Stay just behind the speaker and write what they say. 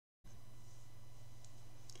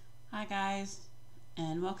Hi guys,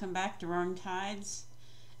 and welcome back to Roaring Tides.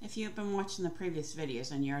 If you've been watching the previous videos,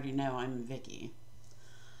 then you already know I'm Vicky.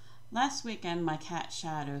 Last weekend my cat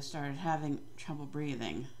Shadow started having trouble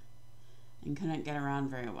breathing and couldn't get around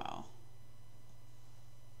very well.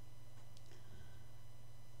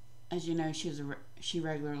 As you know, she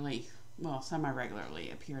regularly, well, semi-regularly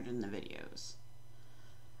appeared in the videos.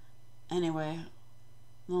 Anyway,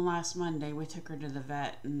 last Monday we took her to the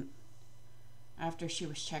vet, and after she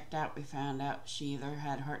was checked out, we found out she either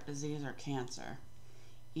had heart disease or cancer.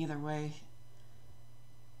 Either way,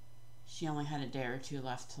 she only had a day or two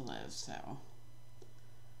left to live, so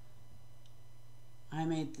I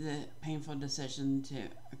made the painful decision to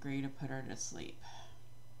agree to put her to sleep.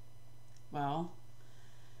 Well,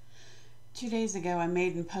 2 days ago I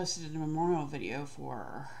made and posted a memorial video for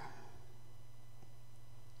her.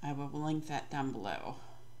 I will link that down below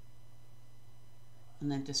in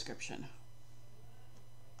the description.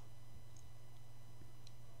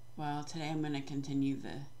 Well, today I'm going to continue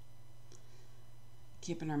the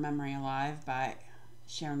keeping her memory alive by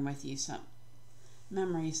sharing with you some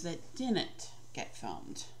memories that didn't get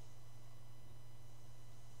filmed.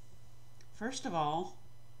 First of all,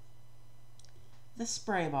 the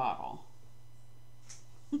spray bottle,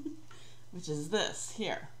 which is this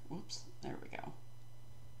here. Whoops, there we go.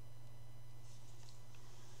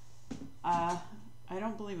 I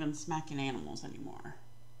don't believe in smacking animals anymore.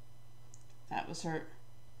 That was her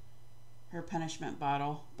punishment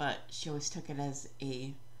bottle, but she always took it as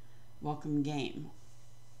a welcome game.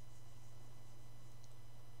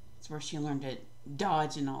 It's where she learned to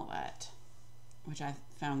dodge and all that, which I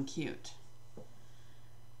found cute.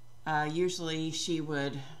 Usually she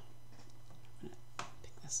would, I'm gonna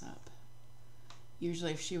pick this up.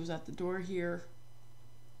 Usually if she was at the door here,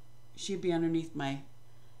 she'd be underneath my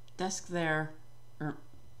desk there, or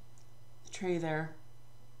the tray there,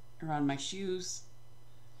 around my shoes.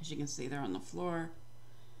 As you can see, they're on the floor.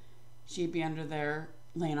 She'd be under there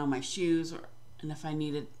laying on my shoes, and if I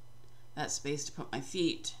needed that space to put my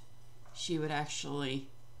feet, she would actually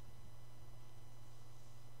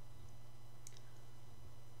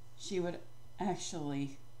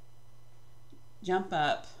jump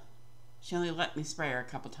up. She only let me spray her a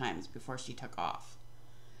couple times before she took off.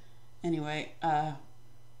 Anyway,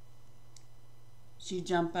 she'd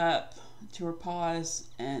jump up to her paws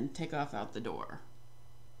and take off out the door.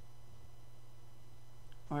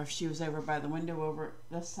 Or if she was over by the window over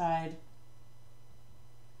this side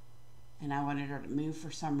and I wanted her to move for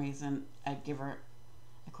some reason, I'd give her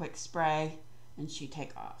a quick spray and she'd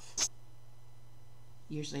take off.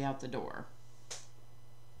 Usually out the door.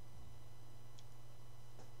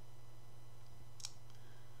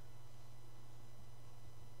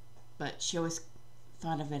 But she always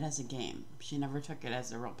thought of it as a game. She never took it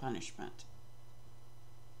as a real punishment.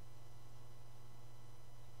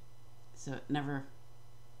 So it never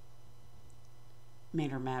made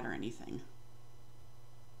her mad or anything.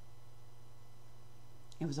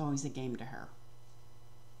 It was always a game to her.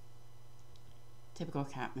 Typical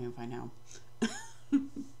cat move, I know.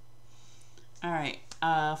 Alright,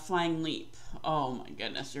 flying leap. Oh my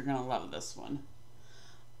goodness, you're gonna love this one.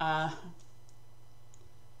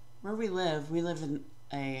 Where we live in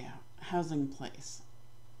a housing place,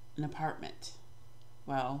 an apartment.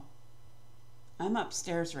 Well, I'm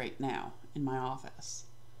upstairs right now in my office,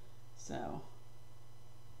 so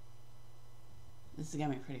this is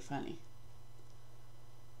gonna be pretty funny.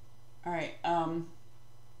 Alright,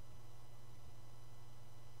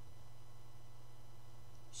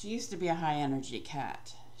 she used to be a high energy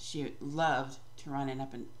cat. She loved to run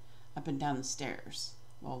up and down the stairs.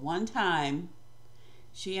 Well, one time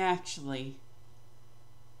she actually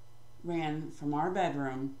ran from our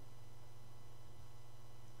bedroom.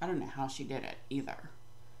 I don't know how she did it either.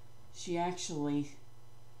 She actually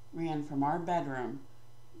ran from our bedroom,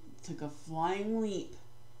 took a flying leap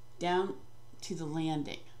down to the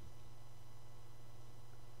landing,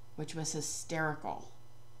 which was hysterical.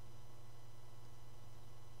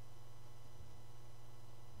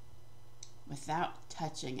 Without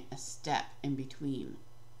touching a step in between.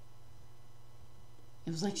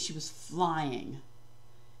 It was like she was flying.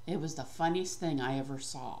 It was the funniest thing I ever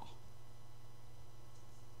saw.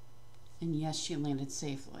 And yes, she landed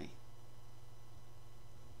safely.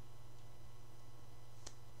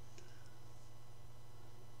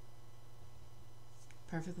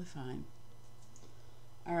 Perfectly fine.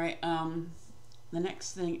 Alright, the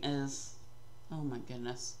next thing is, oh my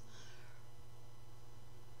goodness.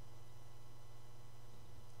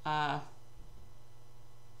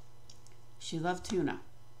 She loved tuna.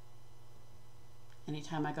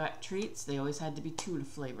 Anytime I got treats, they always had to be tuna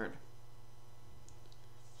flavored.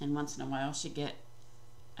 And once in a while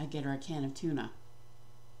I get her a can of tuna.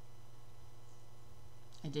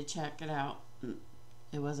 I did check it out, and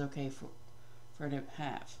it was okay for her to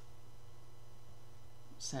have.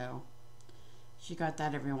 So she got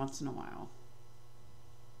that every once in a while.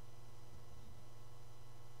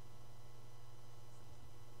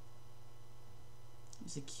 It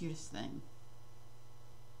was the cutest thing.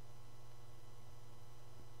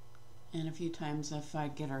 And a few times if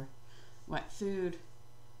I'd get her wet food,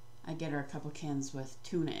 I'd get her a couple cans with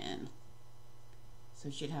tuna in.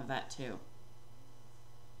 So she'd have that too.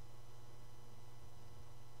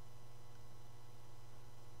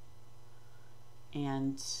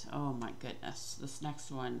 And oh my goodness, this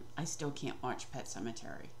next one, I still can't watch Pet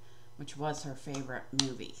Sematary, which was her favorite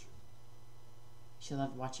movie. She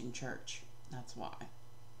loved watching church. That's why.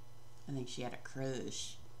 I think she had a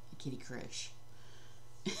crush, a kitty crush.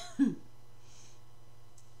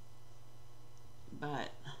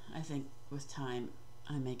 But I think with time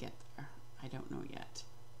I may get there. I don't know yet.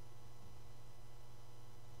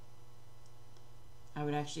 I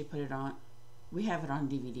would actually put it on. We have it on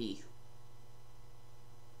DVD.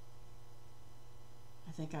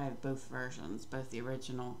 I think I have both versions, both the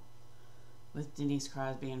original with Denise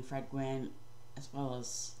Crosby and Fred Gwynne, as well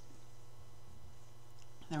as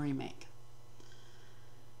the remake.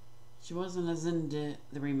 She wasn't as into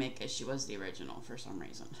the remake as she was the original for some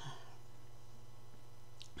reason.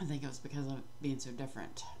 I think it was because of being so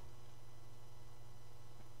different.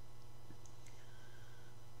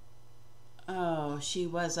 Oh, she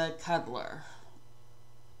was a cuddler.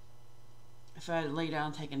 If I lay down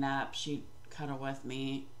and take a nap, she'd cuddle with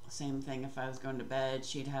me. Same thing if I was going to bed,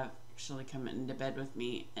 she'd actually come into bed with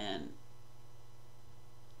me, and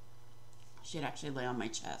she'd actually lay on my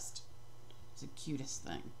chest. It's the cutest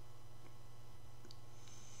thing.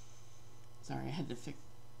 Sorry, I had to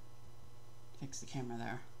fix the camera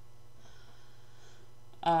there.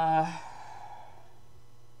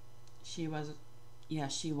 She was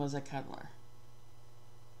a cuddler.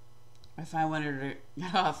 If I wanted her to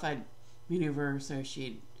get off, I'd maneuver her so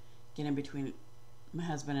she'd get in between my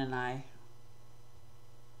husband and I.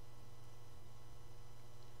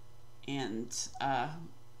 And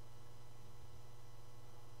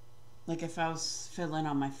like if I was fiddling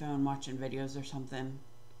on my phone watching videos or something,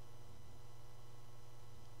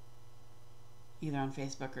 either on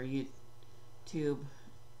Facebook or YouTube,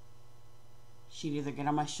 she'd either get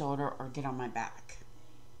on my shoulder or get on my back,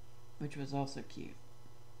 which was also cute.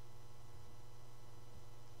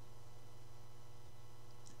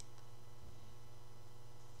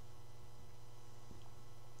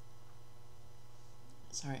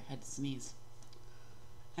 Sorry, I had to sneeze.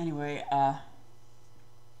 Anyway,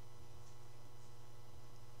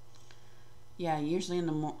 yeah, usually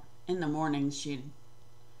in the mornings she'd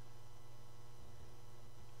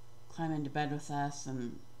climb into bed with us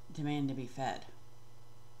and demand to be fed.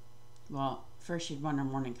 Well, first she'd want her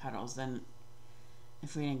morning cuddles, then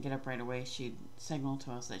if we didn't get up right away, she'd signal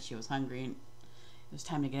to us that she was hungry and it was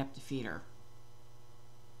time to get up to feed her.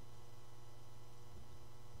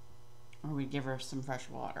 Or we'd give her some fresh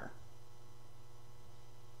water.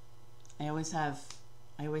 I always had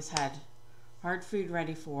hard food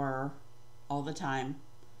ready for her all the time,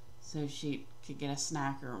 so she could get a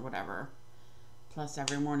snack or whatever. Plus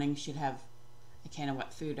every morning she'd have a can of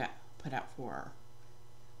wet food put out for her.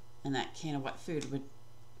 And that can of wet food would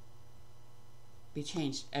be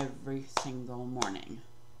changed every single morning.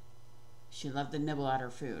 She loved to nibble at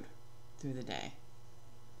her food through the day.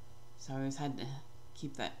 So I always had to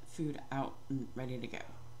keep that food out and ready to go.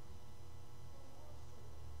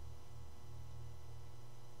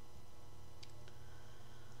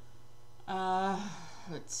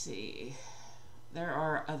 Let's see. There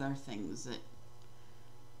are other things that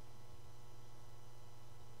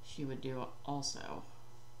she would do also.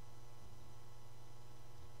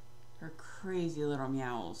 Her crazy little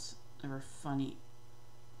meows. They were funny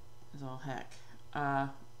as all heck.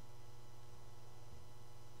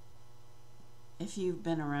 If you've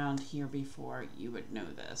been around here before, you would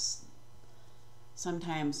know this.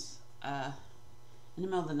 Sometimes, in the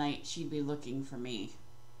middle of the night, she'd be looking for me.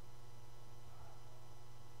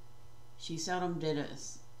 She seldom did a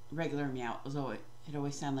regular meow. It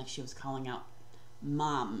always sounded like she was calling out,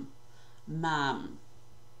 "Mom, Mom."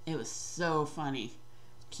 It was so funny.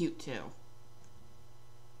 Cute too.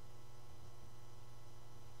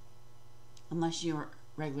 Unless you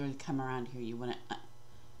regularly come around here, you wouldn't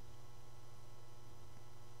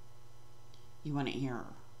hear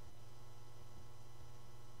her.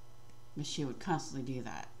 But she would constantly do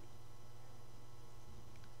that.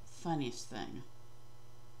 Funniest thing.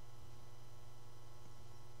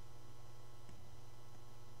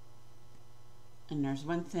 And there's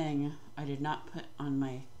one thing I did not put on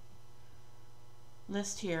my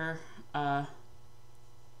list here. My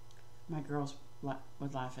girls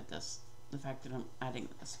would laugh at this, the fact that I'm adding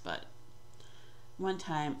this, but one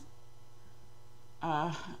time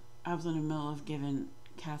I was in the middle of giving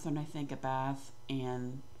Catherine, I think, a bath,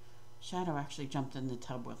 and Shadow actually jumped in the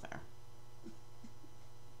tub with her.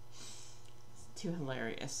 It's too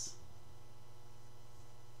hilarious.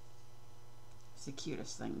 It's the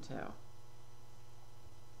cutest thing, too.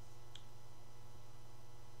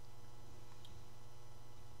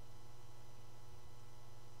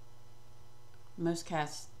 Most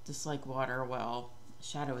cats dislike water. Well,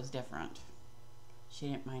 Shadow is different. She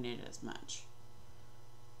didn't mind it as much,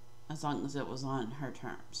 as long as it was on her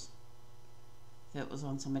terms. If it was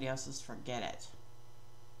on somebody else's, forget it.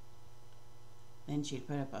 Then she'd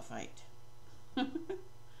put up a fight.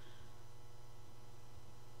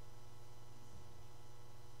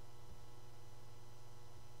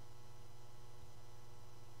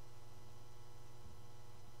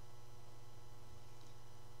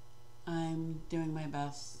 I'm doing my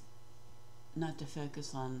best not to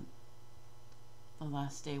focus on the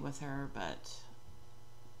last day with her, but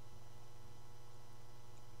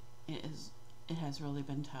it has really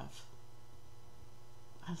been tough.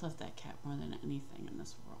 I love that cat more than anything in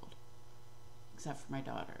this world, except for my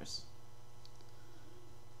daughters.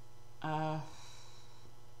 I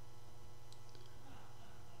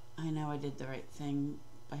know I did the right thing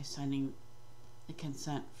by signing the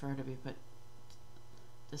consent for her to be put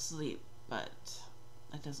to sleep, but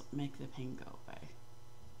that doesn't make the pain go away.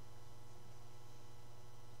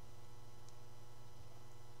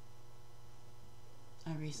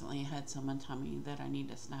 I recently had someone tell me that I need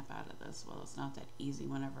to snap out of this. Well, it's not that easy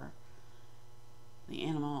whenever the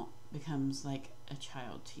animal becomes like a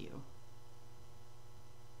child to you,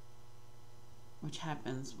 which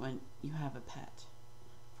happens when you have a pet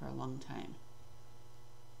for a long time.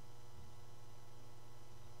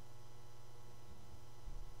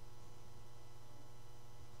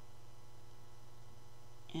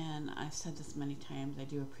 And I've said this many times, I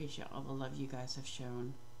do appreciate all the love you guys have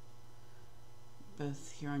shown,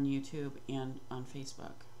 both here on YouTube and on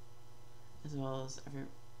Facebook, as well as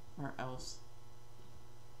everywhere else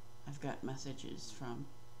I've got messages from.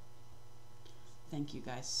 Thank you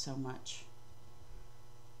guys so much.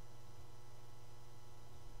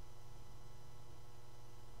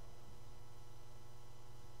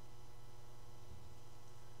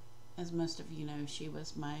 As most of you know, she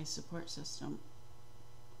was my support system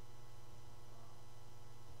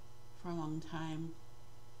for a long time.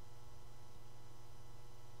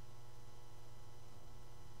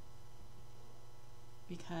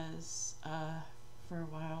 Because for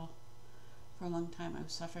a long time I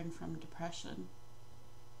was suffering from depression,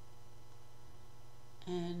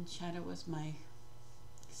 and Shadow was my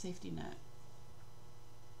safety net.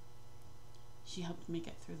 She helped me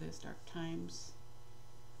get through those dark times,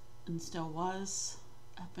 and still was,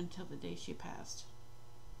 up until the day she passed.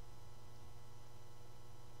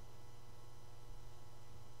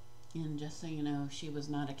 And just so you know, she was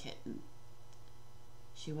not a kitten.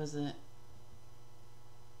 She was in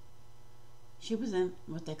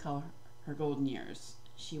what they call her golden years.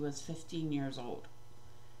 She was 15 years old.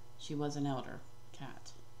 She was an elder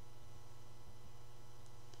cat.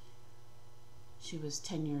 She was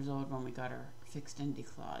 10 years old when we got her fixed and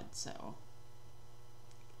declawed, so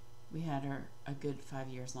we had her a good 5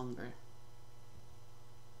 years longer.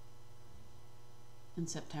 In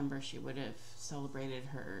September, she would have celebrated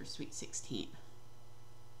her sweet 16.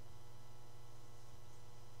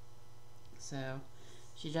 So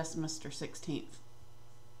she just missed her 16th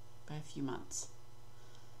by a few months.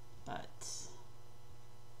 But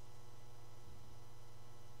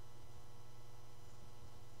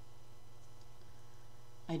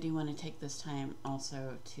I do want to take this time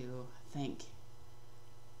also to thank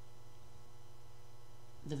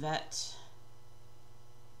the vet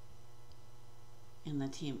and the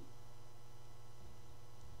team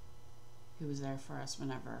who was there for us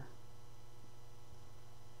whenever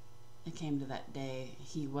it came to that day.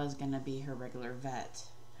 He was going to be her regular vet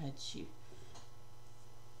had she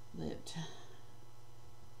lived.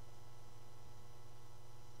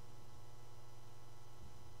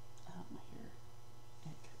 Oh, my hair.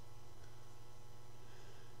 Ick.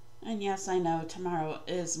 And yes, I know tomorrow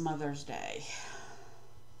is Mother's Day,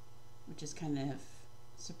 which is kind of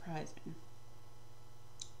surprising.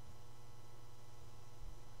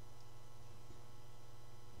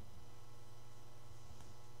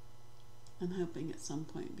 I'm hoping at some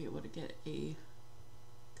point be able to get a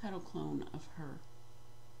cuddle clone of her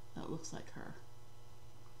that looks like her,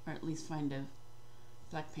 or at least find a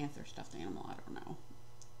Black Panther stuffed animal, I don't know.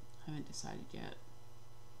 I haven't decided yet.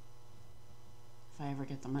 If I ever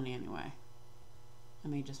get the money anyway. I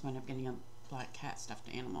may just wind up getting a black cat stuffed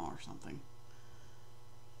animal or something.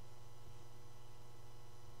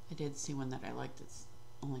 I did see one that I liked. It's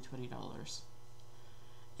only $20.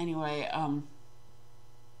 Anyway,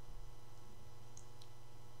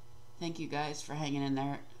 thank you guys for hanging in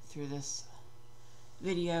there through this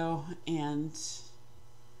video, and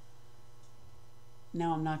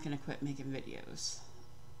now I'm not going to quit making videos.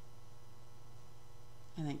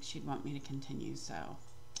 I think she'd want me to continue, so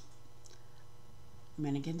I'm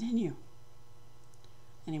going to continue.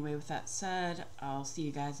 Anyway, with that said, I'll see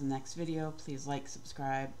you guys in the next video. Please like,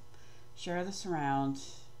 subscribe, share this around.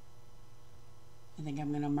 I think I'm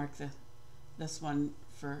going to mark this one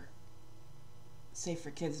for safe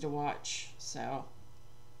for kids to watch, so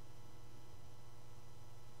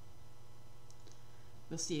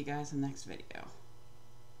we'll see you guys in the next video.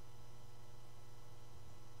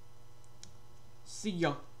 See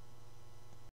ya.